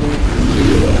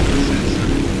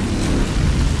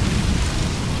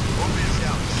 Won't be a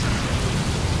scout, sir.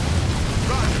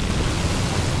 Roger.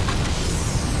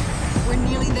 We're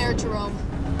nearly there, Jerome.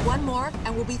 1 more,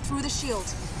 and we'll be through the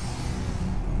shield.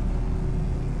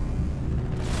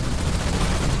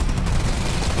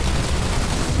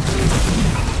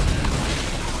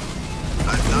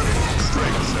 I'm not in full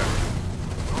strength, sir.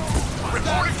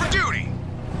 Reporting for duty!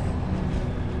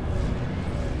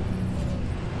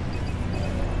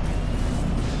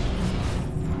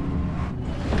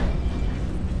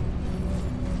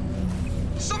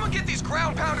 Someone get these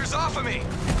ground pounders off of me!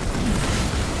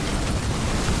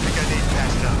 Think I need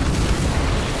patched up.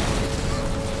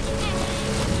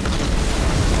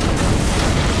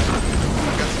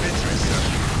 I've got some interest, sir.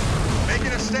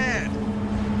 Making a stand.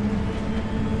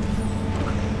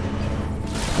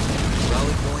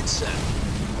 Rally point set.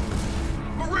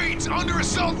 Marines! Marines under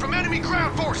assault from enemy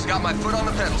ground forces! Got my foot on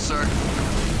the pedal, sir.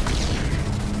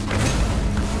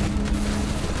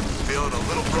 Feeling a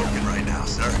little broken right now,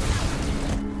 sir.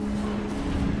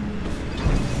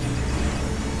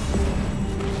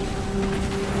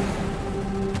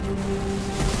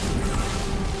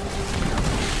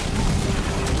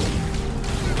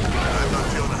 I'm not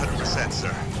feeling 100%,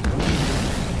 sir.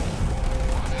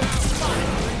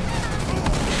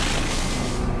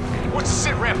 What's the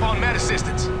sit rep on med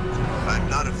assistance? I'm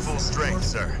not at full strength,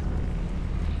 sir.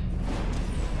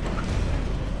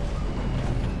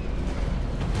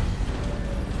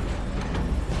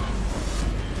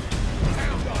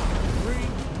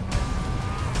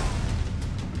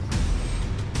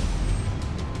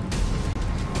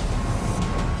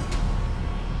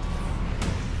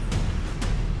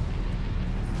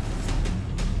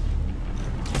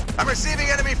 I'm receiving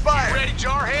enemy fire! Ready,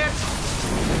 jarhead?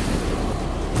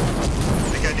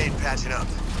 Think I need patching up.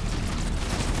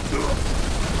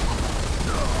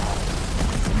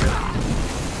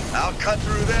 I'll cut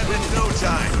through them in no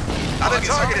time. I've been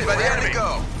targeted by the enemy.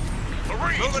 Go.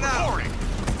 Marines Moving out.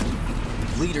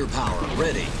 reporting. Leader power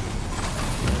ready.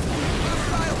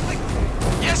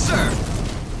 Yes, sir.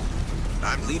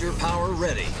 I'm Leader power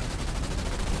ready.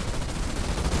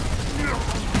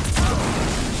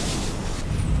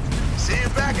 See you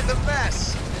back at the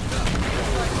mess.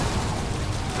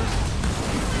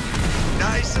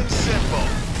 Nice and simple.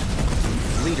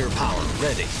 Leader power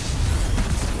ready.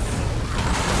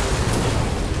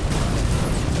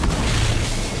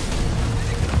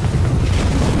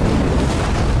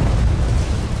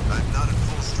 I'm not at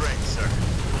full strength, sir.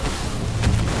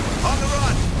 On the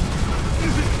run.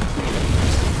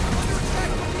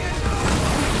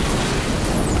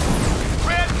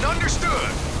 Read and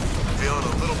understood. Feeling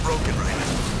a little broken right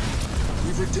now.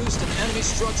 We've reduced an enemy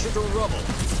structure to rubble.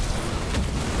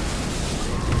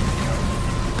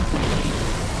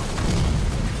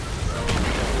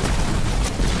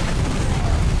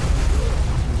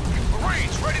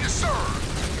 Marines ready to serve.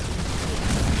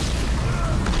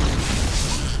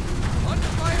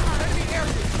 Under fire from enemy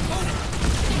areas.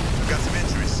 I've got some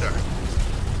injuries, sir.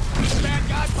 Bad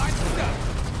guy finds the stuff.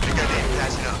 Think I need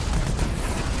patching up.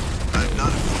 I'm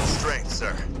not at full strength,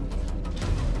 sir.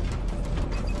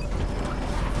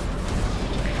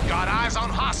 Got eyes on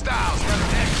hostiles down the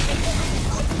neck.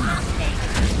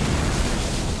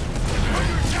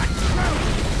 Under attack to the ground.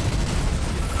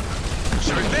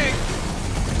 Sure thing.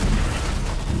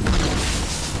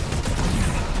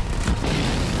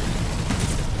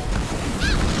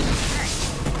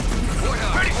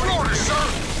 Ready for orders, sir.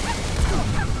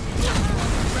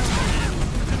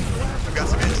 I've got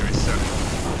some injuries, sir.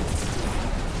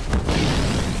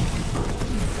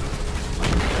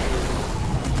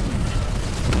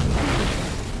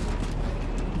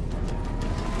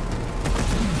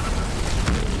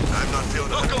 I'm not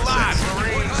feeling Look 100%. alive,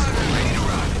 Marines. Ready to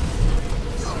run.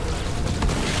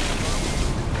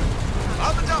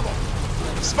 On the double.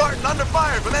 Spartan under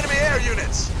fire from enemy air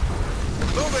units.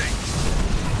 Moving.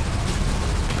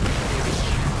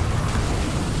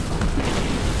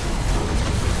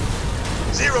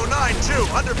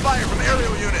 .092 under fire from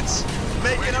aerial units.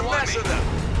 Making a mess of them.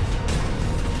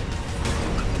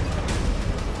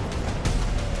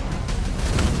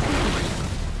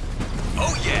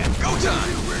 Oh yeah, go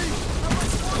time.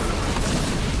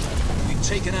 We've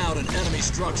taken out an enemy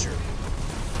structure.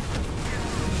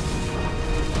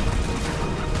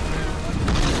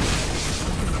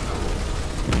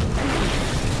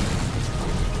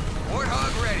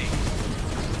 Warthog ready.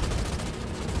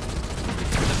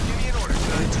 Just give me an order,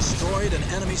 son. We've destroyed an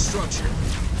enemy structure.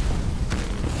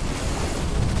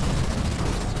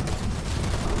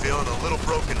 Feeling a little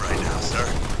broken right now, sir.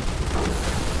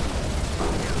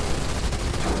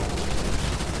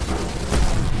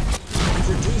 We've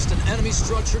reduced an enemy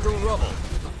structure to rubble.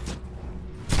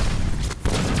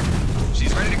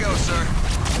 She's ready to go, sir.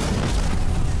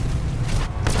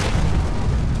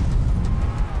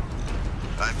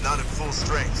 I'm not at full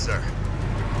strength, sir.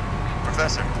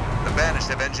 Professor, the Banished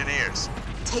have engineers.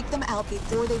 Take them out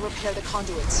before they repair the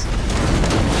conduits.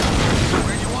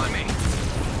 Where do you want me?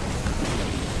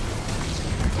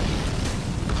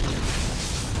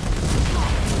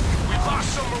 We lost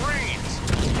some Marines.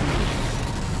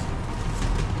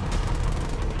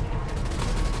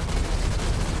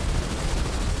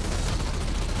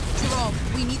 Jerome,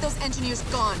 we need those engineers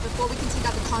gone before we can take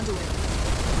out the conduit.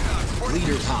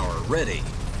 Leader power ready.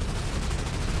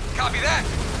 Copy that.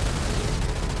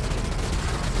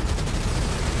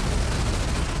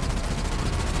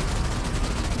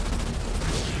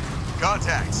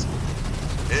 Contacts.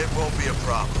 It won't be a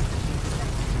problem.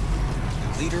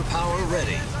 Leader power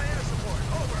ready.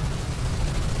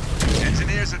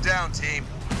 Engineers are down, team.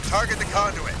 Target the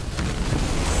conduit.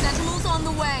 Sentinels on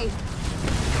the way.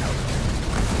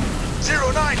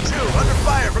 092, under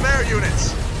fire from air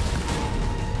units.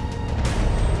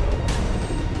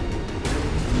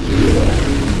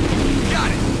 Got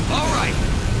it. All right.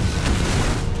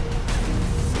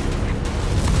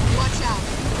 Watch out.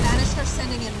 Banished are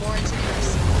sending in more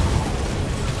engineers.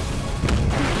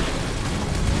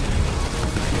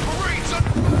 Marines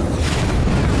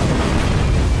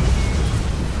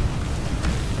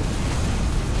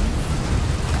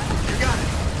You got it.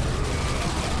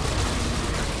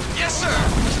 Yes, sir.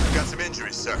 I've got some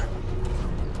injuries, sir.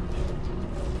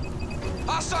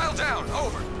 Hostile down.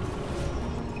 Over.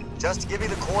 Just give me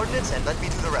the coordinates and let me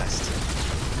do the rest.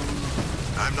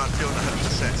 I'm not feeling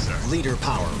 100%, sir. Leader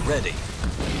power ready.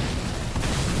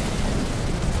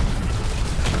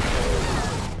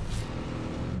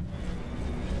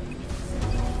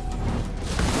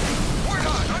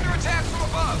 Warthog, under attack from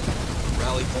above.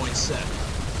 Rally point set.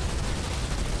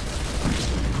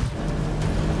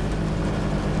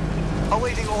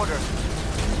 Awaiting order.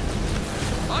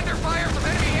 Under fire from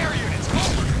enemy air units.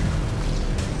 Over.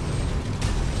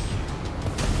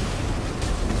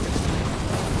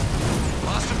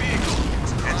 Lost a vehicle.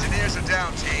 Engineers are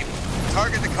down, team.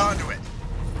 Target the conduit.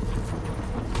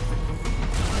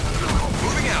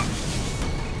 Moving out.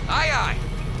 Aye, aye.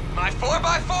 My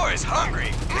 4x4 is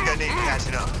hungry. Think I need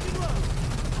catching up.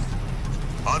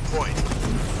 On point.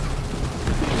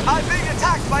 I'm being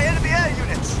attacked by enemy air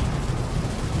units.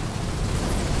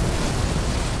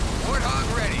 Warthog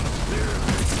ready.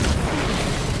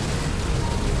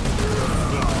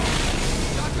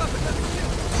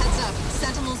 Heads up.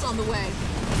 Sentinels on the way.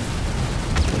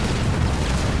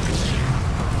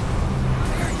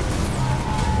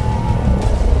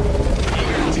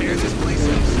 Eager to tear this place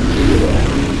up, sir.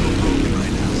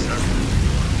 Right now, sir.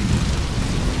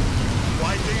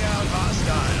 Wiping out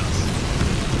hostiles.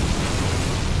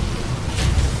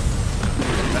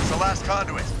 That's the last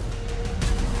conduit.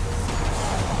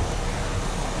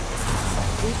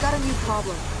 We've got a new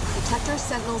problem. Detector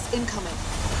sentinels incoming.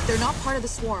 They're not part of the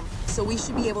swarm, so we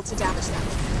should be able to damage them.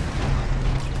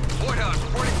 Warthog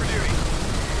reporting for duty.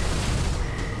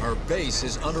 Our base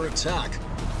is under attack.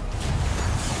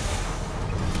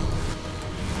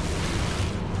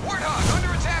 Warthog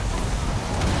under attack from...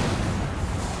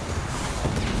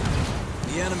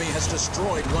 The enemy has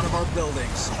destroyed one of our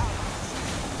buildings.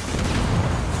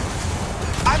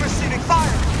 I'm receiving fire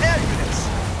from air units.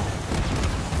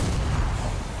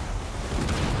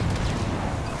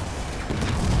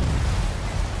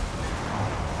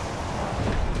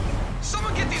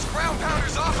 Someone get these ground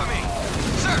pounders off of me!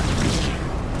 Sir!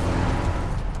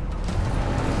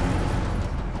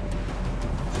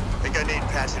 Think I need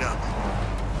patching up.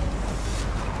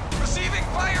 Receiving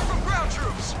fire from ground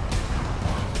troops!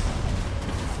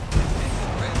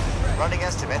 Running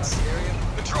estimates.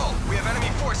 Control, we have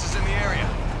enemy forces in the area.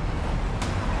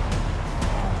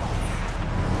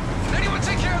 Can anyone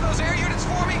take care of those air units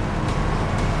for me?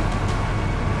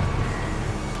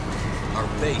 Our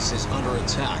base is under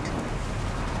attack.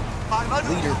 I'm under...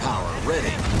 Leader power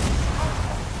ready.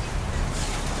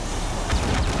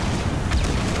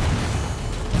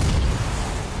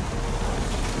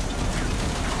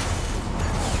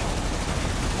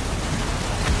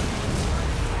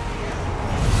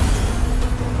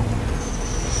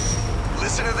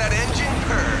 Listen to that engine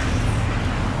purr.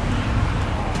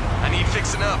 I need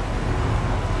fixing up.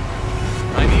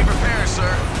 I need repair,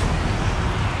 sir.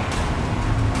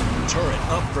 Turret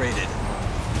upgraded.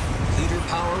 Leader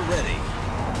power ready.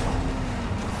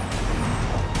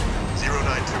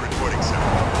 092 reporting, sir.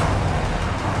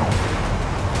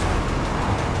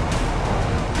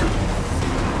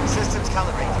 Systems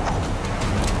calibrated.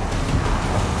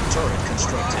 Turret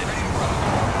constructed.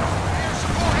 Air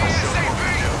support ASAP!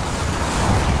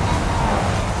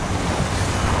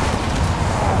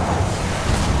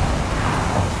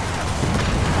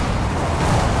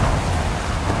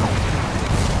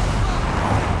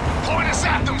 Point us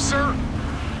at them, sir!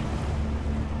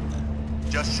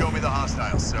 Just show me the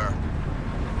hostiles, sir.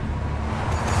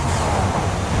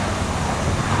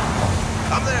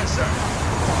 I'm there, sir.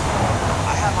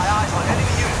 I have my eyes on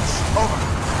enemy units. Over.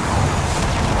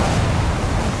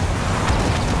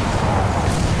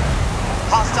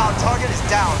 Hostile target is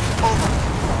down. Over.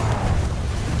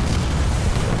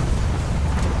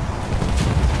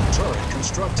 Turret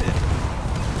constructed.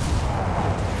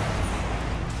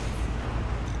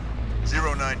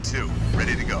 092,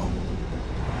 ready to go.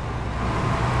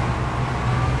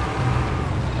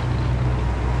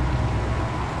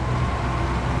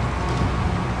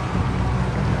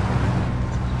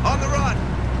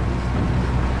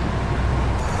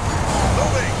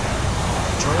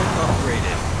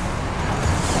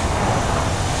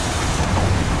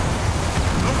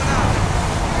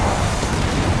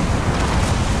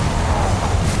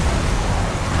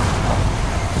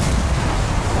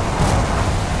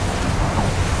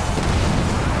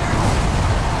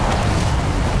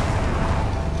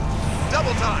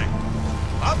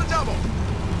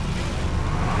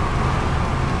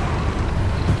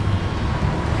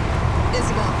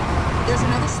 There's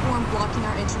another swarm blocking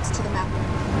our entrance to the map.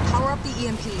 Power up the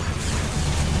EMP.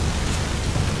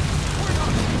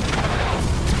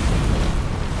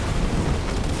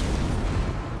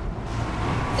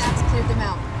 That's cleared them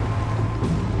out.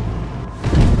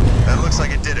 That looks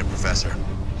like it did it, Professor.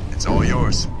 It's all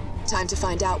yours. Time to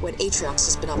find out what Atriox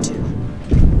has been up to.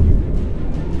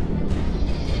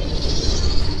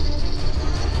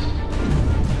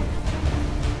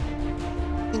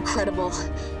 Incredible.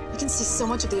 You can see so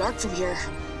much of the Ark from here.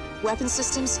 Weapon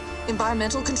systems,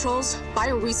 environmental controls,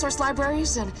 bioresource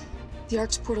libraries, and the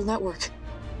Ark's portal network.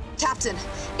 Captain,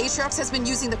 Atriox has been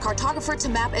using the cartographer to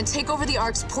map and take over the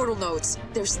Ark's portal nodes.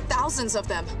 There's thousands of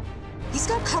them. He's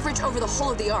got coverage over the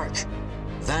whole of the Ark.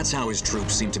 That's how his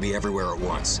troops seem to be everywhere at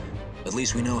once. At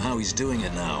least we know how he's doing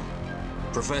it now.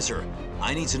 Professor,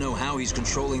 I need to know how he's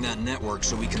controlling that network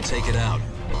so we can take it out.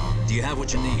 Do you have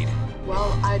what you need?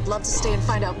 Well, I'd love to stay and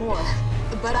find out more,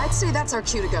 but I'd say that's our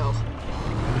cue to go.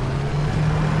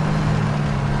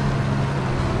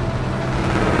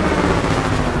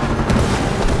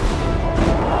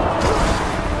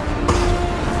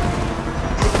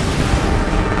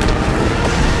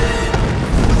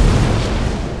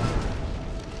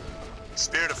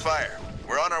 Spirit of Fire,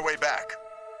 we're on our way back.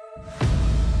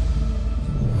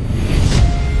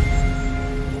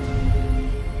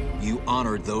 You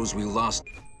honored those we lost.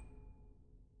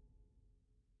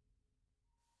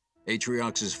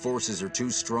 Atriox's forces are too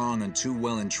strong and too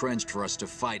well entrenched for us to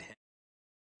fight.